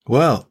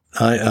Well,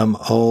 I am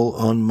all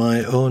on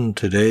my own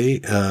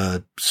today.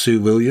 Sue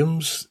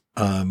Williams,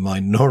 my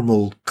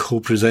normal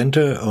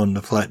co-presenter on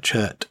the Flat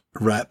Chat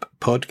Rap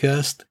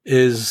podcast,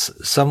 is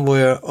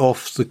somewhere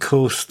off the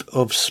coast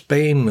of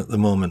Spain at the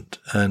moment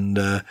and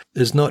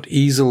is not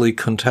easily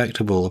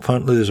contactable.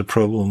 Apparently there's a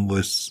problem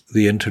with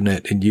the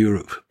internet in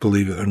Europe,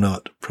 believe it or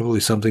not. Probably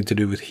something to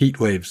do with heat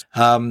waves.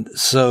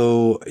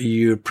 So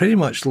you're pretty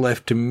much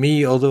left to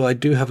me, although I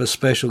do have a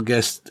special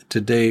guest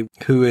today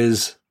who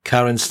is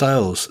Karen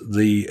Stiles,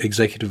 the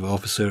Executive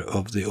Officer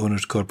of the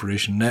Owners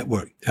Corporation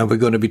Network. And we're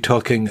going to be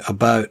talking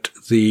about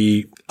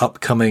the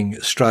upcoming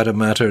Strata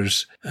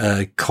Matters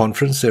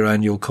conference, their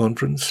annual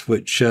conference,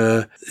 which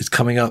is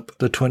coming up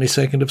the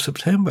 22nd of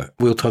September.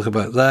 We'll talk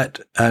about that,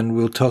 and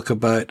we'll talk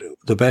about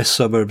the best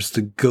suburbs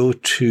to go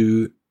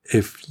to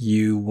if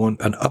you want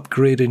an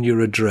upgrade in your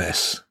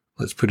address.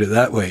 Let's put it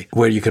that way,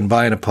 where you can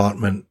buy an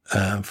apartment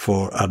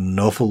for an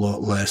awful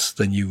lot less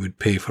than you would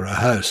pay for a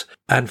house.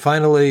 And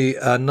finally,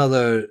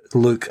 another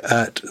look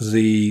at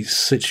the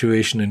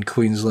situation in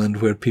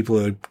Queensland where people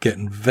are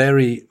getting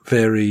very,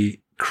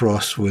 very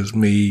cross with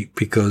me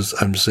because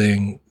I'm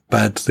saying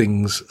bad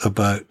things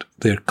about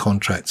their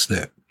contracts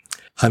there.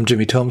 I'm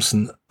Jimmy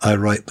Thompson. I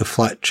write the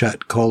Flat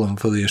Chat column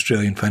for the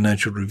Australian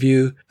Financial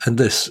Review, and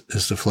this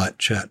is the Flat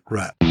Chat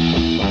Wrap.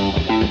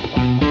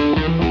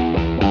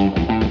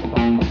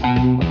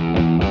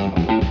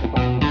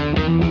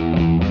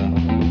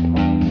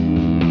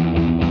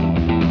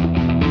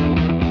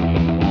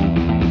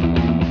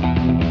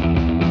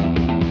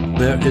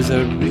 There is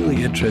a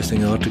really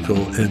interesting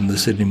article in the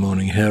Sydney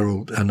Morning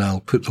Herald, and I'll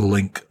put the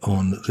link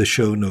on the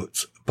show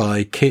notes,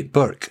 by Kate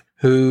Burke,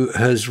 who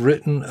has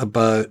written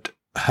about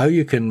how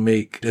you can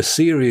make a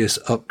serious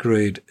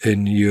upgrade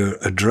in your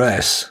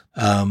address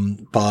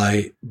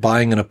by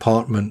buying an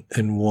apartment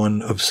in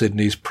one of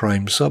Sydney's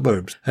prime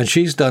suburbs. And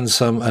she's done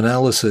some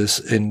analysis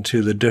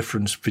into the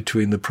difference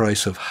between the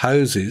price of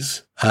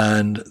houses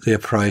and the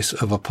price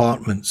of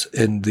apartments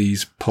in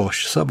these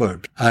posh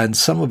suburbs. And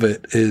some of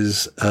it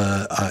is,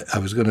 I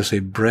was going to say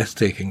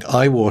breathtaking,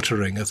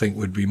 eye-watering, I think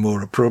would be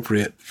more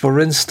appropriate. For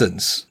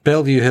instance,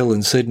 Bellevue Hill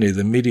in Sydney,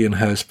 the median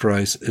house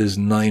price is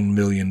 $9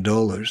 million.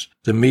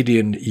 The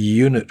median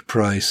unit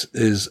price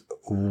is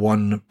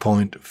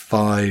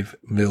 $1.5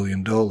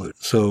 million.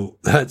 So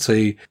that's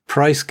a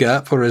price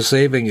gap, or a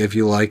saving, if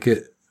you like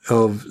it,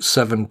 of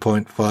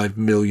 $7.5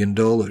 million.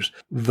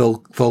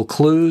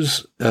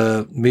 Vaucluse,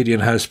 median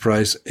house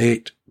price,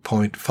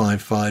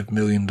 $8.55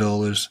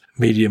 million.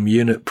 Medium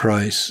unit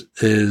price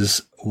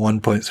is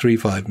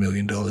 $1.35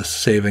 million,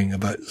 saving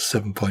about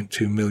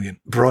 $7.2 million.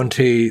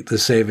 Bronte, the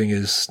saving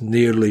is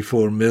nearly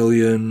 $4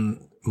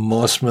 million.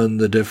 Mossman,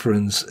 the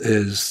difference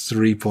is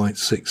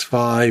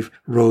 3.65.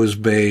 Rose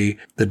Bay,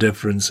 the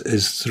difference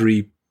is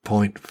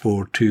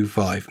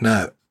 3.425.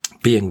 Now,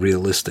 being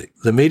realistic,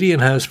 the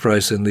median house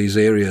price in these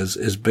areas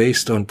is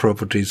based on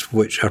properties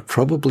which are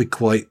probably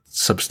quite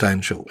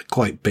substantial,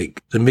 quite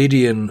big. The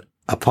median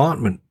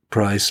apartment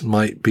price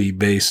might be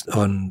based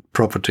on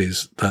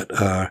properties that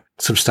are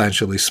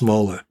substantially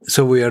smaller.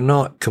 So we are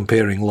not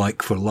comparing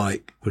like for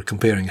like. We're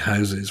comparing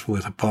houses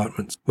with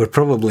apartments. We're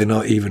probably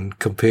not even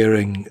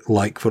comparing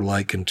like for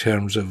like in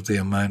terms of the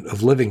amount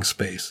of living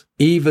space.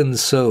 Even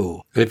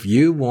so, if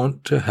you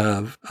want to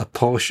have a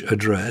posh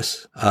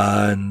address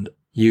and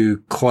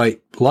you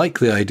quite like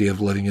the idea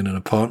of living in an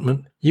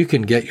apartment, you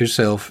can get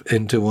yourself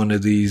into one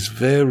of these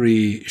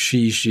very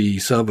she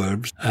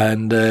suburbs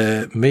and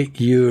make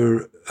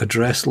your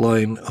address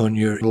line on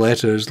your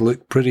letters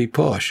look pretty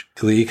posh.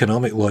 The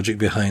economic logic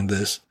behind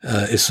this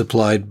is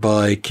supplied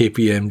by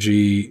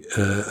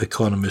KPMG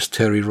economist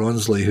Terry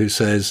Ronsley, who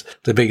says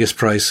the biggest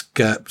price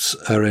gaps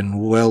are in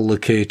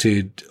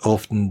well-located,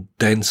 often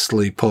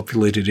densely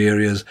populated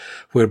areas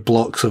where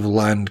blocks of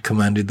land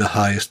commanded the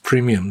highest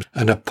premiums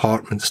and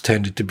apartments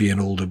tended to be in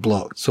older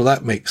blocks. So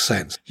that makes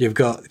sense. You've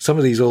got some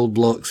of these old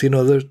blocks,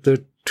 they're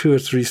 2 or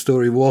 3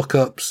 story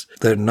walk-ups.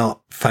 They're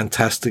not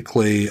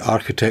fantastically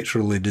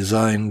architecturally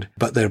designed,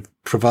 but they're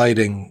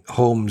providing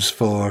homes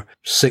for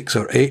 6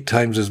 or 8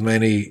 times as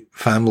many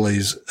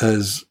families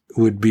as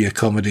would be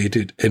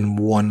accommodated in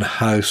one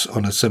house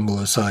on a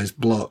similar sized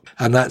block.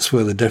 And that's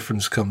where the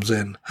difference comes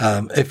in.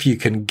 If you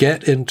can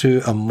get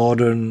into a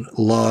modern,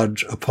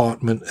 large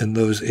apartment in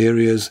those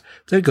areas,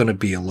 they're going to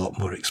be a lot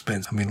more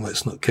expensive. I mean,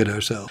 let's not kid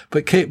ourselves.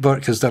 But Kate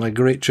Burke has done a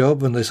great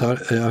job in this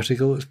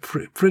article. It's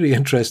pretty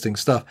interesting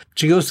stuff.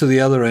 She goes to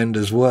the other end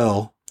as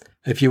well.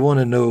 If you want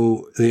to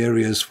know the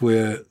areas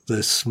where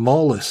the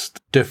smallest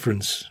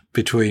difference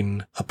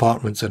between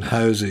apartments and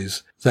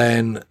houses,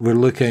 then we're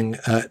looking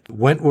at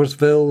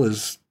Wentworthville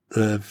is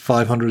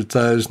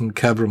 500,000,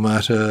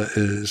 Cabramatta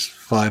is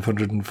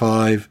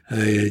 505,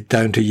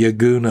 down to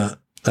Yaguna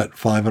at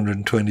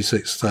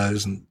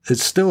 526,000.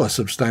 It's still a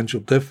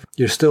substantial difference.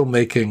 You're still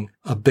making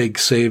a big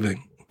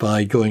saving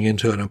by going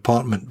into an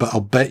apartment, but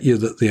I'll bet you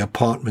that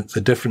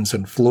the difference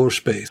in floor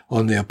space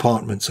on the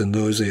apartments in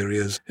those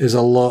areas is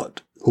a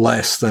lot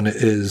less than it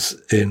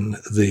is in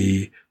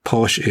the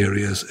posh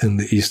areas in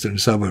the eastern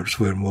suburbs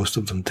where most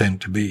of them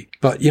tend to be.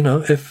 But,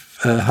 if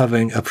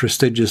having a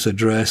prestigious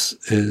address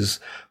is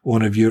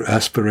one of your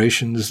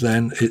aspirations,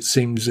 then it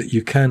seems that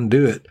you can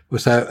do it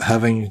without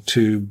having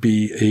to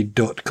be a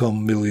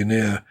 .com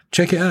millionaire.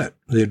 Check it out.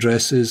 The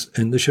address is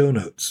in the show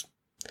notes.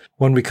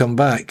 When we come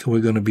back, we're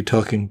going to be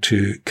talking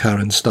to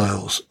Karen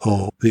Stiles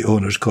of the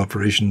Owners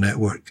Corporation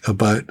Network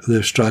about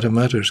the Strata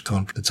Matters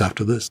conference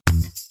after this.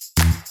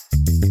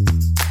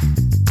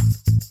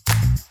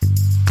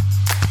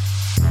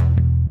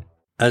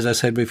 As I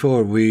said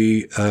before,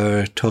 we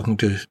are talking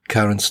to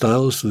Karen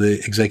Stiles,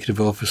 the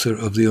Executive Officer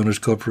of the Owners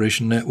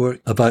Corporation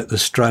Network, about the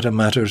Strata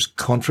Matters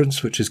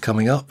conference, which is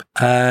coming up.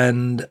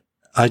 And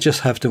I just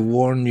have to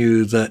warn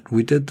you that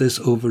we did this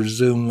over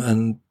Zoom,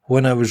 and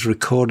when I was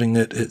recording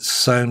it, it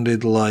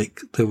sounded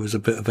like there was a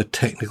bit of a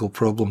technical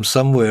problem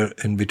somewhere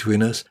in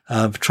between us.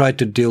 I've tried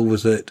to deal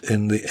with it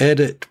in the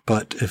edit,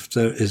 but if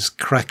there is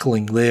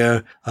crackling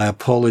there, I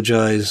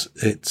apologize.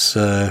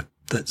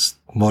 That's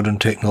modern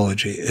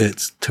technology.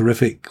 It's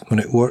terrific when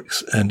it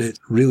works, and it's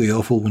really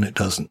awful when it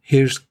doesn't.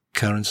 Here's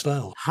Karen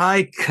Stiles.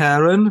 Hi,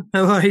 Karen.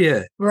 How are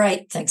you?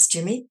 Great. Thanks,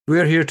 Jimmy.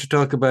 We're here to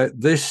talk about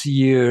this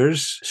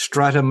year's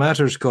Strata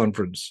Matters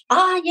conference.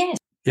 Yes.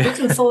 Yeah.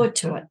 Looking forward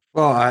to it.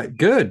 Well,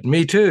 good.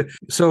 Me too.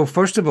 So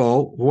first of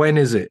all, when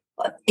is it?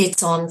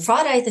 It's on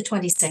Friday, the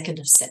 22nd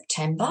of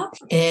September.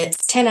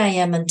 It's 10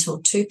 a.m. until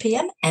 2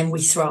 p.m. and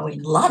we throw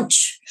in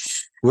lunch.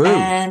 Woo.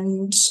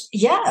 And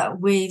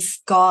we've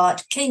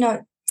got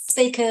keynote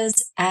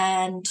speakers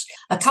and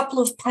a couple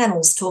of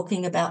panels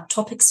talking about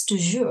topics du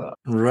jour.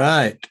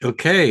 Right.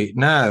 Okay.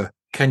 Now,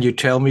 can you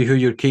tell me who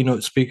your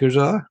keynote speakers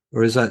are,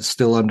 or is that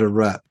still under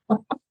wrap?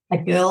 A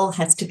girl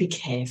has to be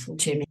careful,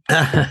 Jimmy.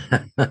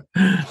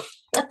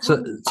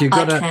 So you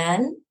got I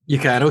can. You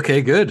can.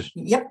 Okay, good.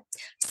 Yep.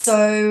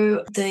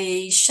 So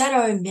the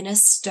Shadow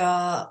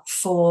Minister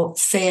for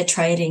Fair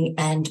Trading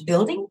and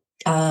Building,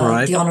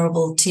 right. The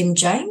Honourable Tim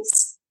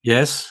James.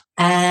 Yes.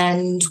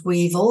 And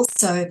we've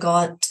also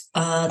got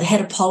the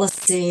Head of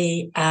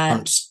Policy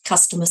at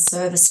Customer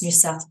Service New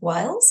South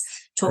Wales,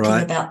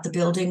 talking about the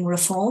building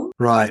reform.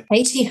 Right.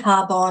 A.T.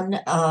 Harbon,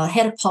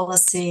 Head of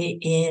Policy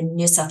in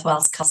New South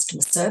Wales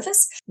Customer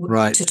Service,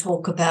 to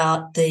talk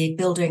about the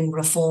building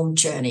reform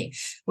journey,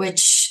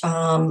 which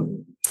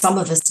some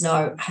of us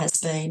know has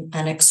been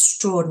an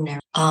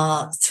extraordinary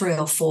 3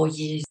 or 4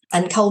 years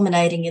and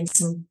culminating in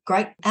some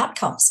great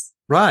outcomes.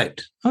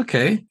 Right.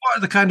 Okay. What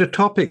are the kind of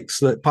topics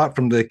that, apart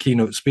from the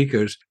keynote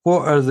speakers,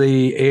 what are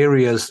the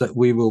areas that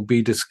we will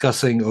be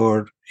discussing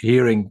or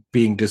hearing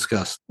being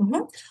discussed?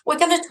 Mm-hmm. We're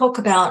going to talk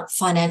about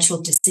financial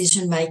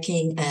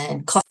decision-making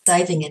and cost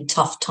saving in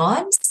tough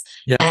times.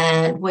 Yeah.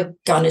 And we're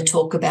going to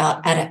talk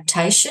about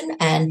adaptation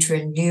and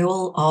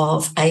renewal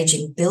of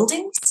aging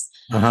buildings.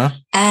 Uh-huh.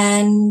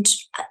 And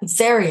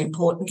very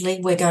importantly,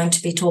 we're going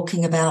to be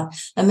talking about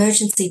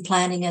emergency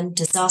planning and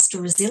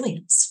disaster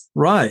resilience.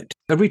 Right.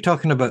 Are we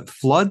talking about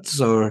floods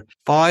or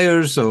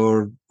fires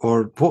or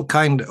what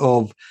kind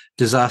of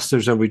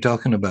disasters are we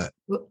talking about?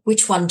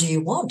 Which one do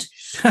you want?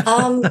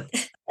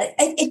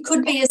 It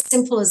could be as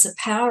simple as a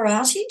power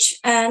outage,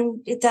 and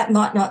that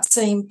might not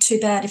seem too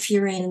bad if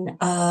you're in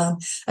a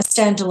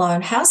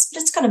standalone house,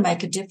 but it's going to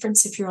make a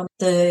difference if you're on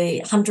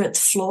the 100th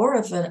floor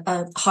of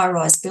a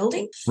high-rise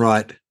building.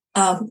 Right.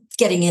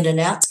 Getting in and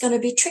out is going to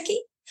be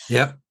tricky.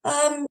 Yep.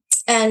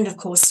 And of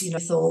course,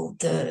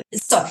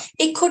 so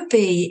it could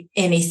be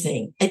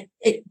anything.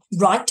 It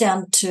right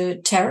down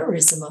to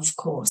terrorism, of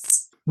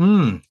course.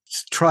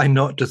 Try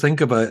not to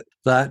think about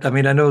that. I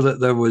mean, I know that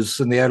there was,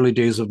 in the early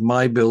days of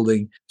my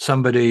building,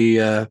 somebody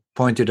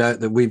pointed out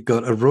that we've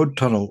got a road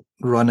tunnel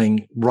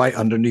running right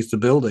underneath the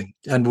building,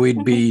 and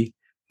we'd be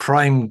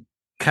prime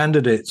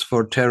candidates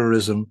for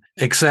terrorism,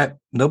 except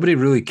nobody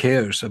really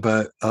cares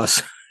about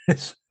us.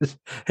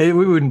 Hey,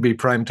 we wouldn't be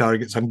prime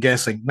targets, I'm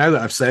guessing. Now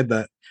that I've said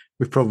that,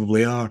 we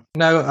probably are.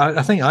 Now,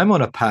 I think I'm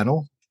on a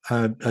panel,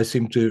 I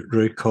seem to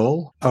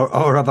recall,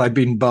 or have I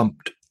been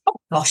bumped? Oh,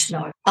 gosh,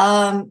 no.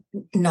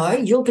 No,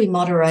 you'll be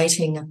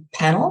moderating a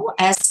panel,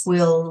 as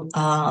will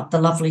the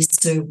lovely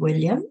Sue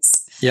Williams.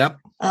 Yep.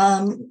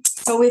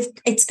 So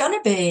it's going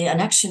to be an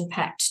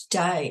action-packed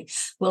day.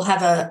 We'll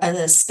have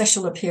a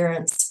special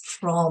appearance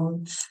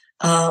from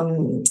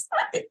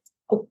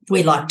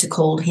we like to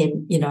call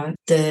him,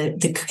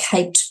 the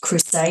Caped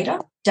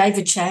Crusader,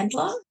 David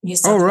Chandler, New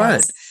South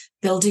Wales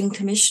Building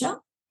Commissioner.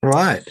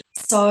 Right.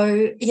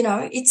 So,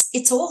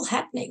 it's all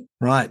happening.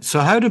 Right. So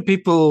how do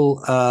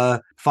people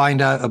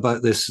find out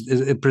about this?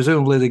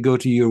 Presumably they go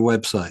to your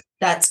website.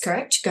 That's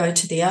correct. Go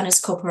to the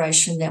Owners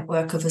Corporation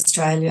Network of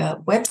Australia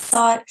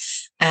website,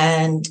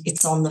 and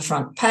it's on the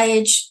front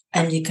page,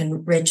 and you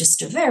can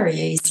register very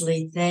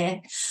easily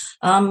there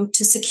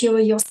to secure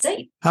your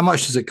seat. How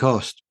much does it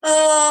cost?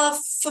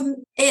 For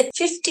it,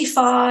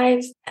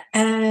 $55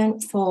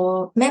 and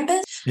for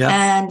members,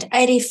 and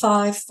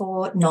 $85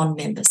 for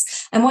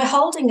non-members. And we're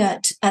holding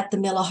it at the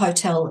Miller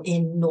Hotel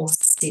in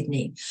North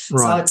Sydney.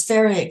 Right. So it's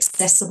very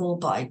accessible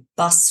by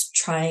bus,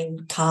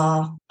 train,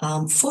 car,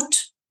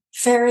 foot.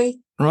 ferry.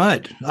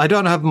 Right. I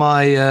don't have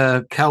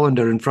my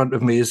calendar in front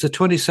of me. Is the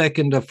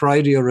 22nd a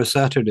Friday or a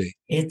Saturday?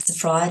 It's a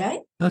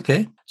Friday.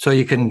 Okay. So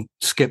you can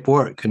skip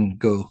work and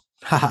go,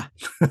 haha.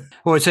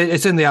 Well, it's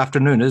in the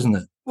afternoon, isn't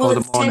it? Well, or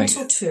it's the morning.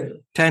 10 till 2.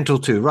 10 till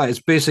 2, right.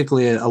 It's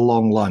basically a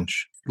long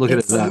lunch. Look at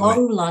it that way. It's a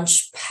long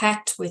lunch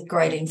packed with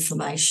great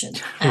information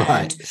and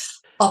right.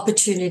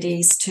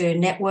 opportunities to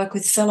network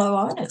with fellow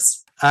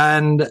owners.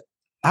 And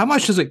how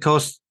much does it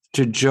cost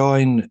to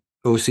join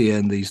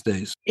OCN these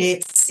days?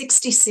 It's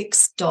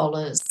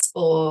 $66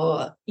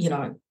 or,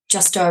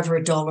 just over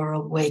 $1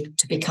 a week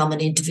to become an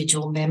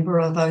individual member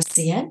of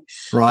OCN.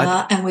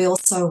 Right. And we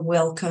also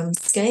welcome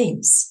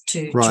schemes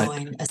to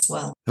join as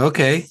well.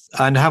 Okay.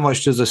 And how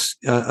much does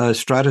a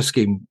strata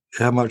scheme,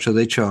 how much are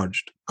they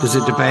charged? Does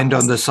it depend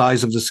on the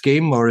size of the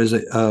scheme, or is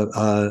it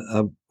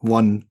a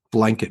one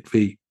blanket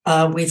fee?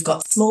 We've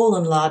got small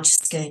and large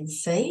scheme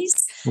fees.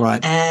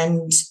 Right.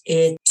 And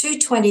it's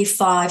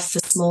 $225 for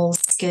small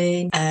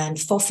scheme and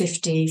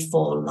 $450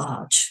 for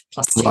large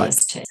plus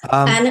GST.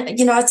 And,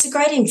 it's a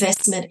great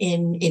investment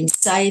in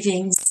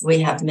savings. We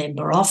have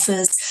member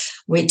offers.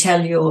 We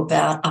tell you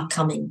about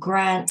upcoming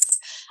grants.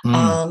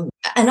 And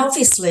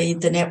obviously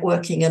the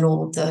networking and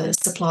all the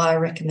supplier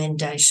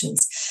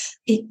recommendations,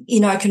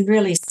 can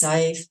really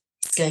save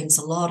schemes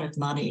a lot of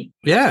money.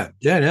 Yeah.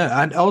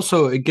 And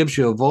also it gives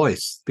you a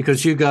voice,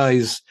 because you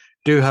guys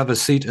do have a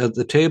seat at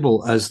the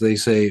table, as they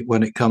say,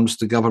 when it comes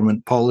to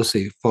government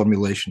policy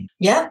formulation.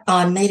 Yeah,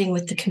 I'm meeting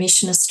with the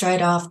Commissioner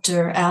straight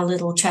after our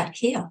little chat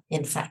here,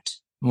 in fact.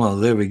 Well,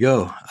 there we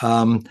go.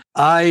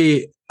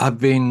 I have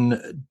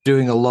been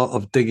doing a lot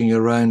of digging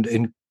around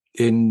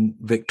in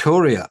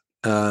Victoria,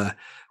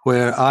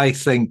 where I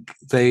think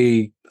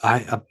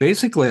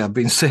I've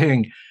been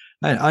saying,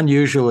 and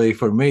unusually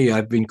for me,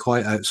 I've been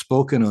quite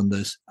outspoken on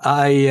this.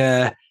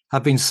 I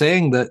have been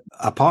saying that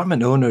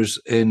apartment owners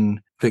in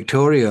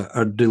Victoria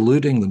are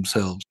deluding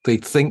themselves. They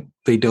think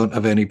they don't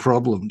have any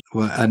problem.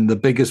 And the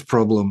biggest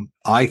problem,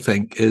 I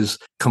think, is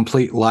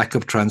complete lack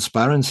of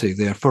transparency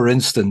there. For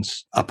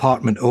instance,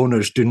 apartment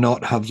owners do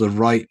not have the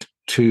right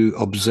to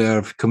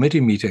observe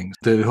committee meetings.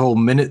 The whole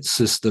minute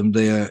system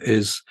there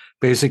is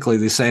basically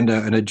they send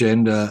out an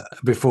agenda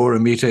before a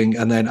meeting,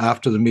 and then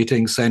after the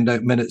meeting send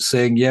out minutes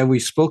saying, yeah, we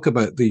spoke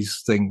about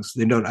these things.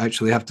 They don't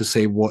actually have to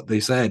say what they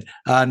said.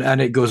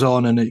 And it goes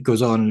on and it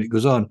goes on and it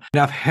goes on.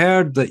 And I've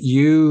heard that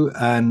you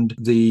and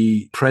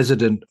the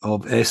president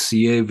of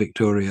SCA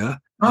Victoria,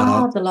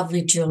 the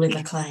lovely Julie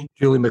McLean.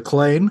 Julie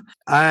McLean,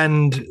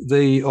 and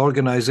the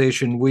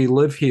organisation We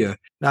Live Here.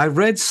 Now, I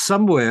read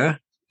somewhere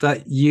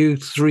that you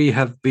three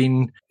have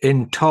been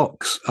in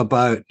talks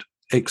about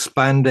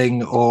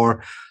expanding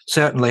or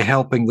certainly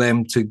helping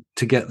them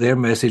to get their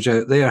message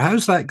out there.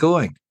 How's that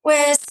going?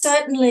 We're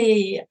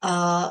certainly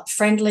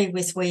friendly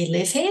with We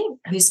Live Here,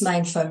 whose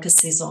main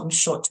focus is on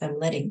short-term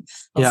letting,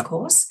 of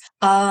course.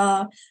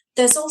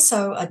 There's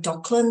also a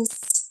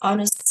Docklands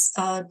owners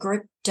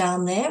group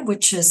down there,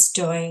 which is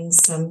doing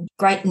some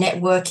great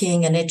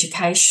networking and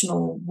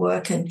educational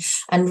work and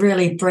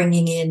really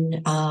bringing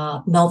in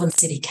Melbourne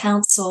City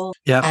Council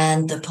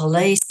and the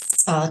police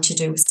to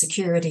do with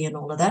security and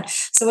all of that.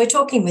 So we're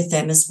talking with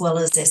them as well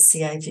as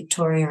SCA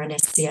Victoria and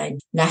SCA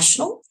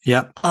National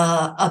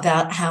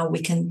about how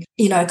we can,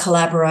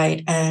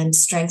 collaborate and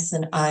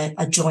strengthen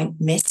a joint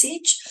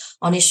message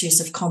on issues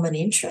of common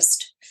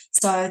interest.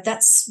 So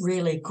that's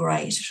really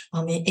great.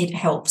 I mean, it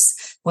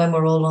helps when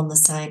we're all on the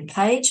same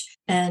page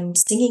and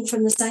singing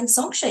from the same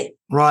song sheet.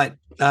 Right.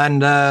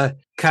 And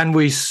can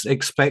we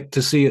expect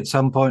to see at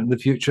some point in the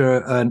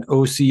future an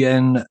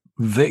OCN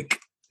Vic?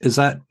 Is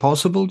that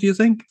possible, do you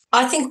think?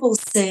 I think we'll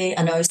see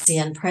an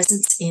OCN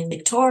presence in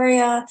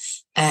Victoria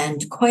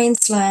and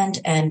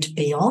Queensland and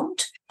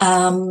beyond.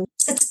 I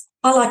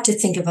like to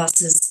think of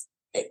us as,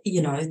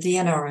 the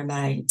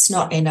NRMA. It's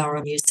not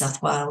NRM New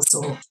South Wales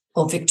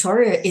or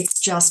Victoria. It's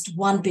just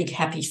one big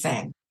happy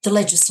fam. The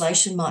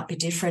legislation might be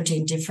different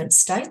in different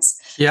states,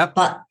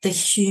 but the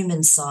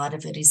human side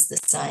of it is the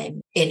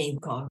same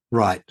anywhere.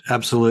 Right,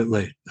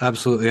 absolutely.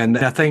 And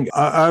I think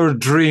our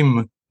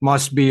dream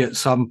must be at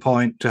some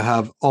point to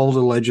have all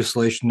the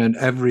legislation in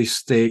every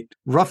state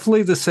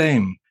roughly the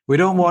same. We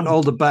don't want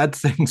all the bad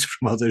things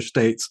from other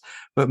states,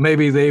 but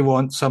maybe they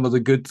want some of the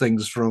good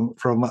things from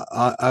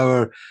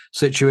our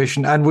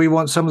situation, and we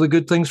want some of the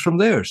good things from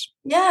theirs.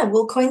 Yeah,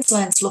 well,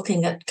 Queensland's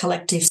looking at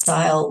collective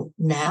sale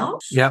now.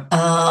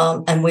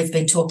 And we've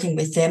been talking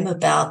with them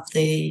about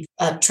the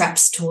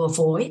traps to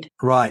avoid.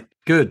 Right,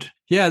 good.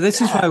 Yeah,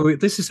 this is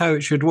how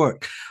it should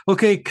work.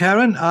 Okay,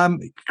 Karen,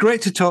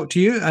 great to talk to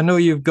you. I know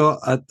you've got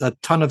a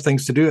ton of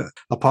things to do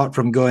apart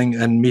from going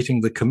and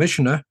meeting the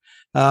commissioner.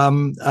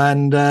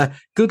 And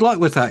good luck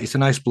with that. He's a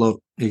nice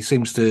bloke. He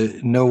seems to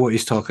know what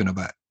he's talking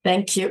about.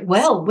 Thank you.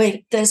 Well,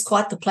 there's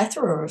quite the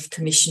plethora of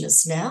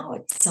commissioners now.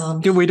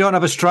 We don't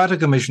have a strata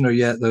commissioner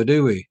yet, though,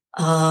 do we?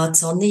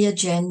 It's on the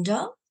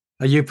agenda.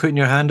 Are you putting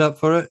your hand up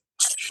for it?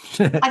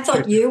 I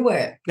thought you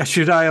were.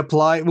 Should I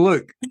apply?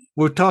 Look,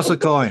 we'll toss a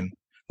coin.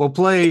 We'll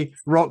play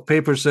rock,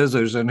 paper,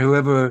 scissors, and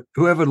whoever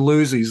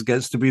loses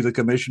gets to be the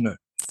commissioner.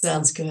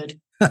 Sounds good.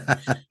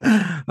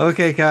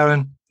 Okay,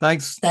 Karen.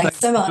 Thanks so much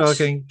for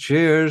talking.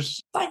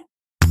 Cheers. Bye.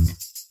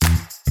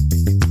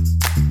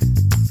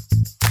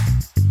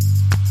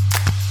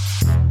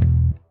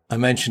 I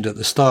mentioned at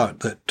the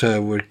start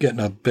that we're getting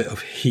a bit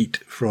of heat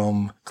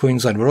from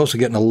Queensland. We're also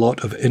getting a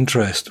lot of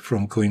interest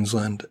from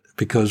Queensland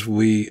because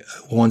we,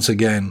 once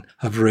again,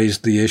 have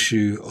raised the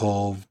issue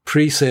of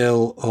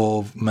pre-sale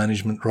of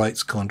management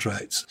rights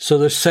contracts. So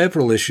there's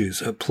several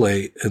issues at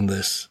play in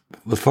this.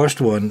 The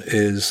first one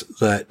is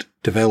that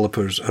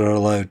developers are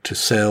allowed to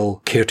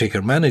sell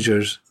caretaker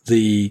managers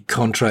the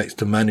contracts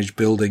to manage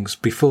buildings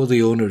before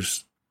the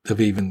owners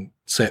have even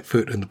set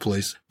foot in the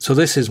place. So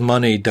this is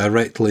money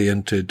directly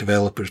into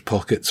developers'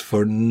 pockets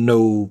for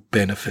no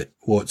benefit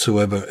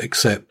whatsoever,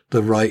 except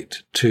the right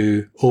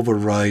to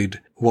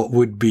override what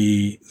would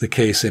be the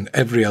case in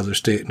every other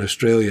state in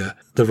Australia,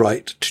 the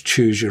right to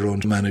choose your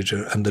own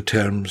manager and the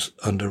terms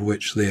under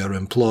which they are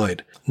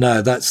employed.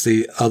 Now, that's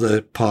the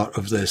other part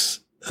of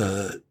this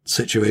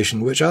situation,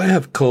 which I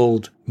have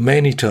called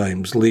many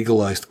times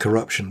legalized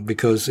corruption,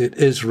 because it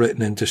is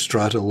written into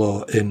strata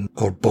law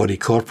or body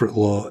corporate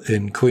law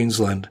in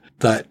Queensland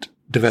that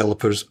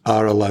developers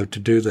are allowed to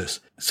do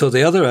this. So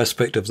the other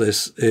aspect of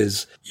this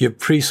is you've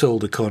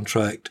pre-sold a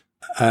contract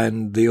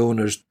and the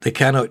owners, they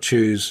cannot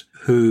choose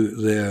who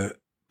their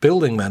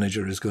building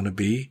manager is going to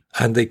be,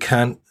 and they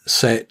can't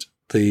set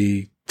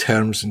the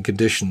terms and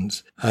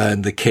conditions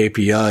and the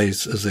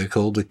KPIs, as they're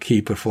called, the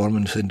key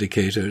performance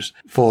indicators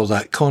for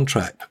that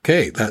contract.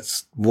 Okay,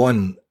 that's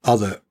one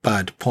other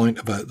bad point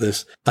about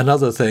this.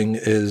 Another thing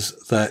is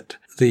that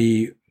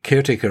the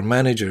caretaker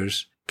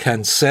managers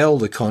can sell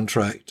the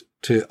contract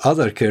to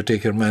other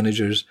caretaker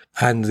managers,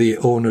 and the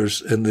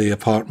owners in the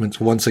apartments,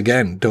 once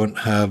again, don't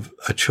have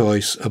a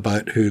choice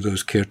about who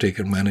those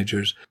caretaker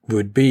managers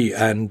would be.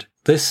 And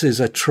this is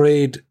a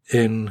trade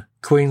in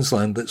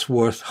Queensland that's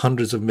worth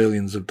hundreds of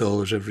millions of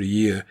dollars every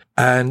year.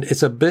 And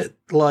it's a bit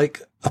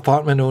like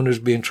apartment owners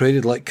being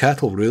traded like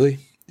cattle, really.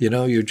 You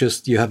know, you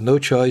have no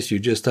choice. You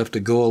just have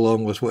to go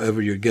along with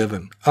whatever you're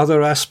given.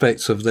 Other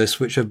aspects of this,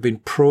 which have been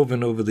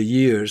proven over the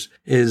years,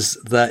 is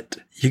that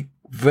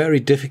very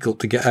difficult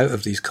to get out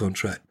of these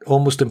contracts,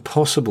 almost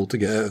impossible to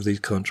get out of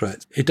these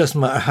contracts. It doesn't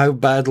matter how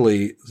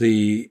badly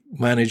the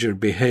manager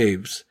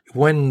behaves.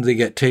 When they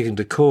get taken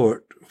to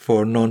court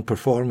for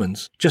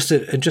non-performance,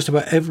 in just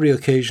about every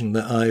occasion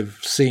that I've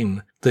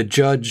seen, the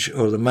judge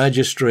or the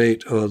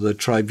magistrate or the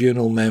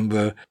tribunal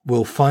member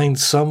will find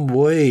some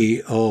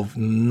way of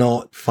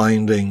not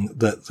finding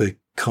that the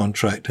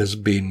contract has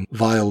been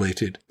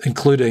violated,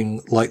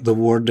 including like the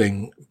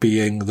wording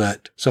being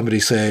that somebody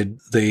said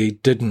they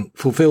didn't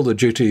fulfill the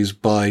duties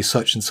by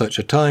such and such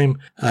a time,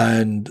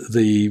 and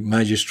the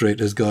magistrate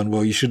has gone,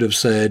 well, you should have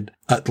said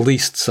at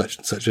least such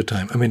and such a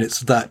time. I mean,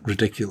 it's that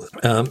ridiculous.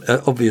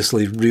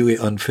 Obviously really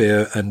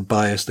unfair and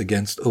biased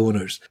against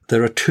owners.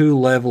 There are two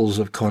levels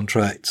of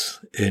contracts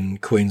in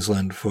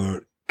Queensland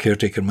for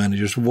caretaker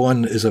managers.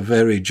 One is a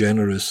very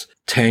generous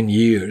 10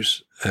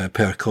 years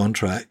per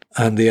contract,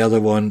 and the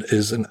other one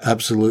is an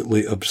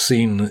absolutely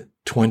obscene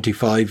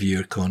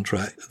 25-year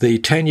contract. The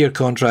 10-year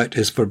contract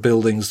is for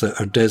buildings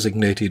that are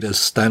designated as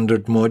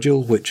standard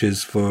module, which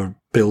is for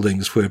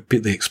buildings where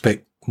they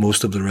expect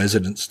most of the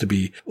residents to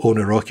be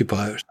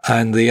owner-occupiers.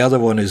 And the other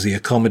one is the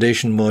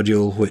accommodation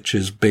module, which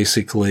is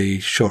basically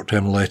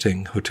short-term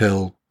letting,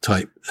 hotel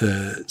type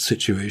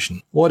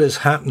situation. What is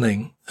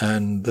happening,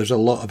 and there's a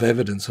lot of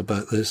evidence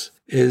about this,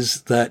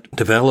 is that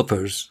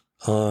developers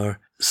are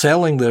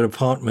selling their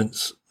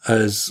apartments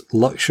as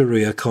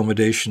luxury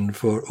accommodation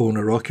for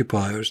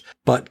owner-occupiers,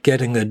 but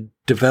getting a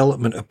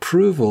development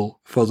approval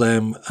for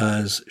them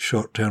as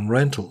short-term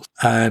rentals.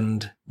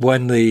 And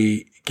when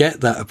they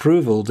get that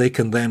approval, they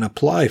can then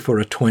apply for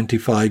a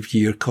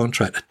 25-year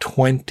contract, a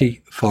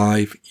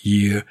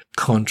 25-year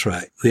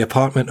contract. The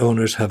apartment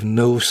owners have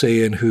no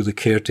say in who the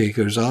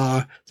caretakers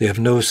are. They have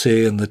no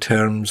say in the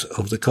terms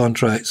of the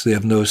contracts. They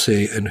have no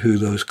say in who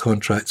those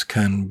contracts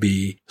can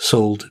be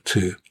sold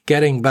to.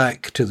 Getting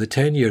back to the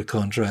 10-year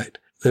contract,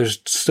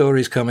 there's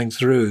stories coming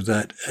through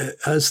that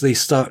as they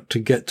start to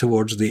get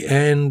towards the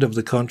end of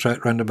the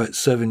contract, around about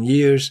 7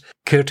 years,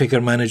 caretaker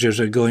managers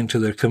are going to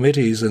their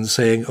committees and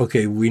saying,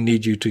 okay, we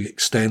need you to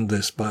extend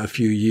this by a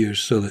few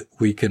years so that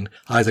we can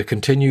either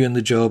continue in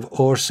the job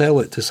or sell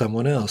it to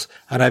someone else.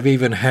 And I've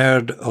even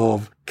heard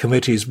of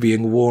committees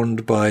being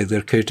warned by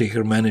their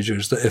caretaker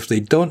managers that if they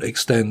don't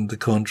extend the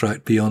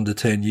contract beyond the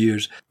 10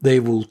 years,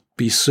 they will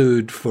be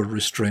sued for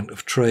restraint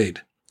of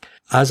trade.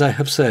 As I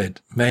have said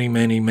many,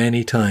 many,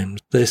 many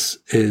times, this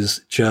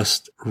is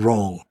just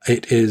wrong.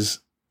 It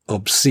is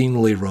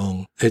obscenely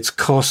wrong. It's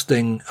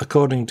costing,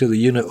 according to the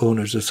Unit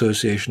Owners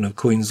Association of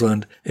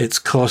Queensland, it's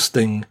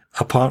costing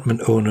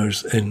apartment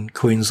owners in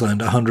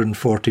Queensland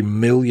 $140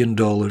 million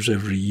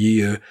every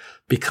year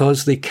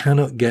because they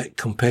cannot get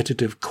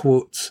competitive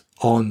quotes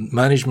on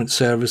management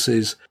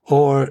services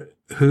or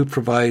who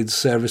provides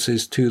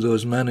services to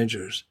those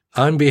managers.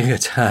 I'm being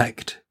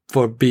attacked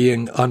for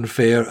being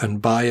unfair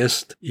and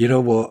biased. You know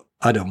what?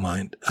 I don't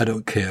mind. I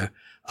don't care.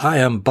 I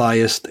am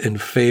biased in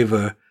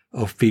favor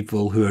of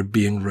people who are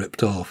being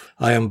ripped off.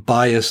 I am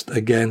biased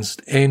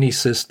against any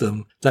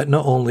system that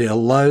not only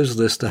allows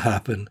this to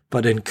happen,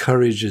 but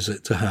encourages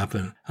it to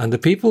happen. And the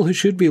people who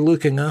should be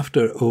looking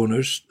after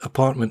owners,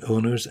 apartment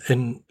owners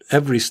in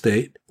every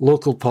state,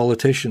 local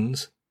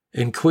politicians,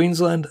 in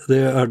Queensland,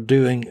 they are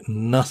doing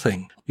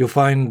nothing. You'll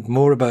find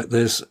more about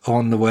this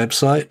on the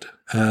website,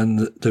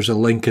 and there's a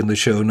link in the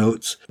show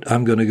notes.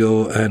 I'm going to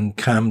go and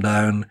calm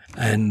down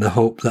in the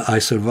hope that I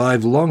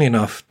survive long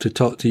enough to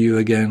talk to you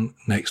again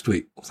next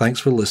week. Thanks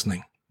for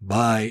listening.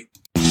 Bye.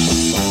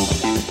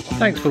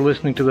 Thanks for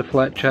listening to the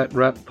Flat Chat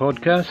Wrap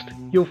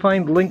podcast. You'll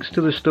find links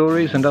to the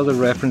stories and other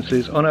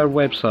references on our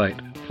website,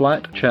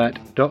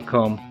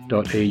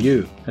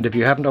 flatchat.com.au. And if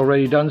you haven't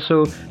already done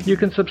so, you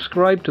can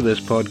subscribe to this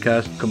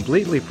podcast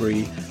completely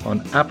free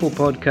on Apple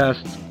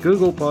Podcasts,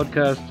 Google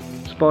Podcasts,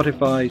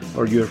 Spotify,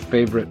 or your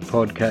favorite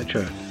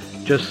podcatcher.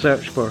 Just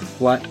search for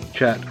Flat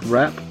Chat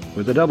Wrap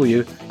with a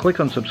W, click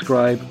on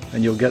subscribe,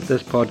 and you'll get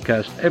this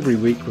podcast every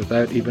week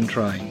without even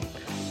trying.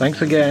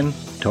 Thanks again.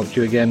 Talk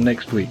to you again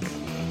next week.